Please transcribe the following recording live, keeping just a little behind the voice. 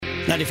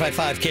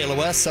95.5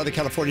 KLOS, Southern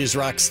California's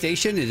rock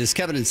station. It is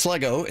Kevin and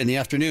Sluggo in the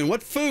afternoon.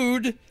 What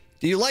food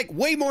do you like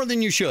way more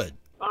than you should?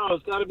 Oh,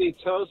 it's got to be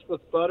toast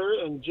with butter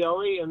and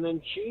jelly and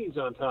then cheese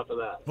on top of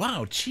that.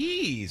 Wow,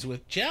 cheese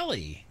with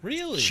jelly.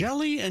 Really?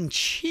 Jelly and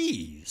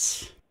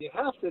cheese. You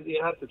have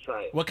to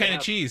try it. What kind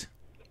of cheese?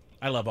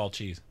 I love all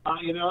cheese.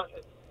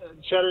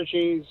 Cheddar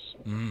cheese,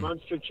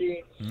 Munster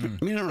cheese. I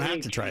mean, I don't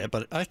have to try it,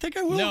 but I think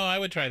I will. No, I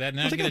would try that. And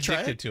I'd think get I'll try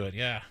addicted to it,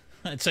 yeah.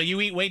 So you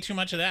eat way too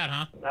much of that,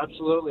 huh?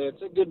 Absolutely.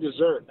 It's a good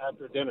dessert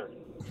after dinner.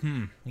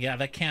 Yeah,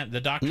 that can't.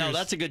 The doctors. No,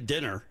 that's a good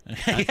dinner.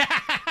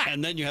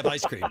 And then you have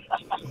ice cream.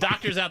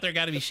 Doctors out there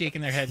got to be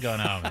shaking their head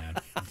going, oh, man,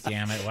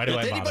 damn it. Why do I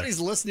bother? If anybody's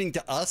listening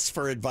to us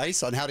for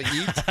advice on how to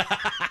eat,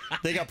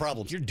 they got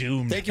problems. You're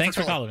doomed. Thanks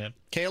for calling, man.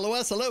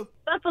 KLOS, hello.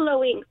 Buffalo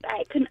wings.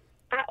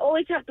 I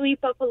always have to eat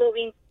buffalo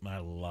wings. I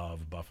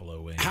love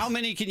buffalo wings. How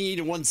many can you eat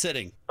in one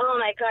sitting? Oh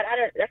my god,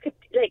 I could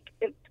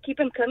keep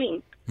them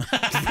coming.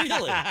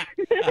 Really?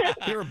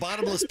 You're a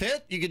bottomless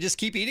pit? You could just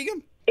keep eating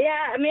them? Yeah,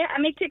 I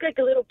may take like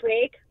a little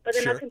break, but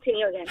then Sure. I'll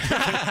continue again.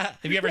 Have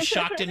you ever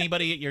shocked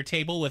anybody at your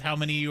table with how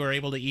many you were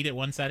able to eat at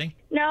one setting?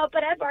 No,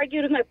 but I've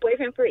argued with my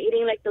boyfriend for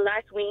eating like the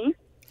last wing.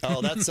 Oh,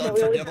 that's So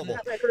we always have unforgivable. to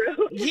have, like, a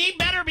room. He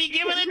better be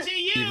giving it to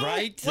you.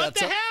 Right? What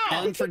That's the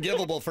hell?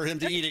 unforgivable for him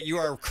to eat it. You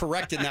are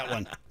correct in that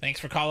one. Thanks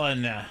for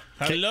calling.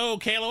 Hello,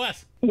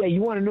 KLOS. Yeah,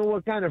 you want to know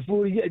what kind of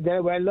food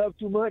that I love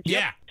too much?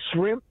 Yeah.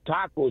 Shrimp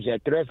tacos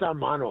at Tres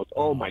Hermanos.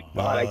 Oh, my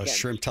God. I Oh, can't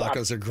shrimp stop.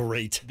 tacos are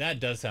great. That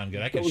does sound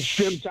good. I could Those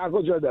shrimp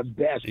tacos are the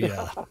best.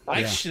 Yeah.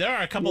 There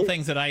are a couple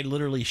things that I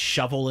literally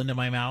shovel into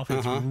my mouth.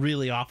 It's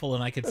really awful,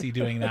 and I could see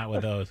doing that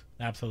with those.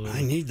 Absolutely.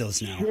 I need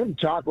those now. Shrimp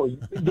tacos.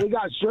 They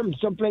got shrimp.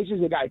 Some places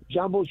they got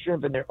jumbo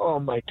shrimp in there. Oh,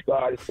 my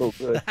God. It's so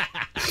good.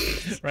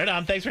 Right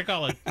on. Thanks for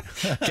calling.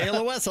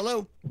 KLOS,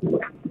 hello.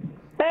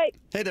 Hey,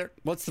 Hey there.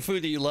 What's the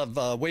food that you love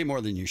way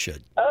more than you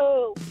should?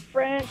 oh,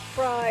 French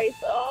fries.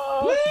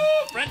 Oh, Woo!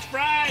 French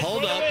fries.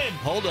 Hold for the up. win.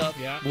 Hold up.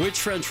 Yeah. Which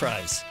French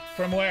fries?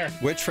 From where?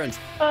 Which French?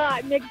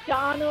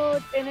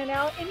 McDonald's,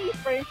 In-N-Out, any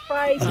French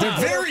fries. They're Little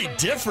very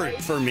French different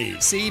fries. for me.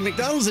 See,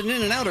 McDonald's and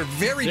In-N-Out are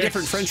very They're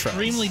different French fries.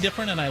 Extremely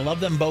different, and I love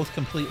them both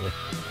completely.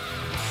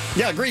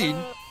 Yeah, agreed.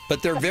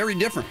 But they're very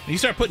different. You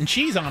start putting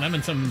cheese on them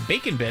and some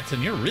bacon bits,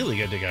 and you're really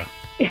good to go.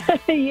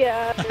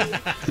 Yeah.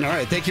 All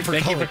right. Thank you for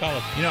Thank calling. you for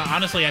calling. You know,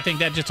 honestly, I think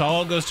that just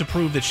all goes to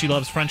prove that she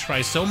loves French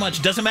fries so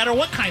much. Doesn't matter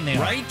what kind they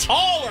are. Right?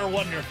 All are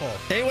wonderful.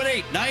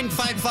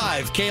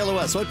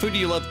 818-955-KLOS. What food do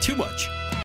you love too much?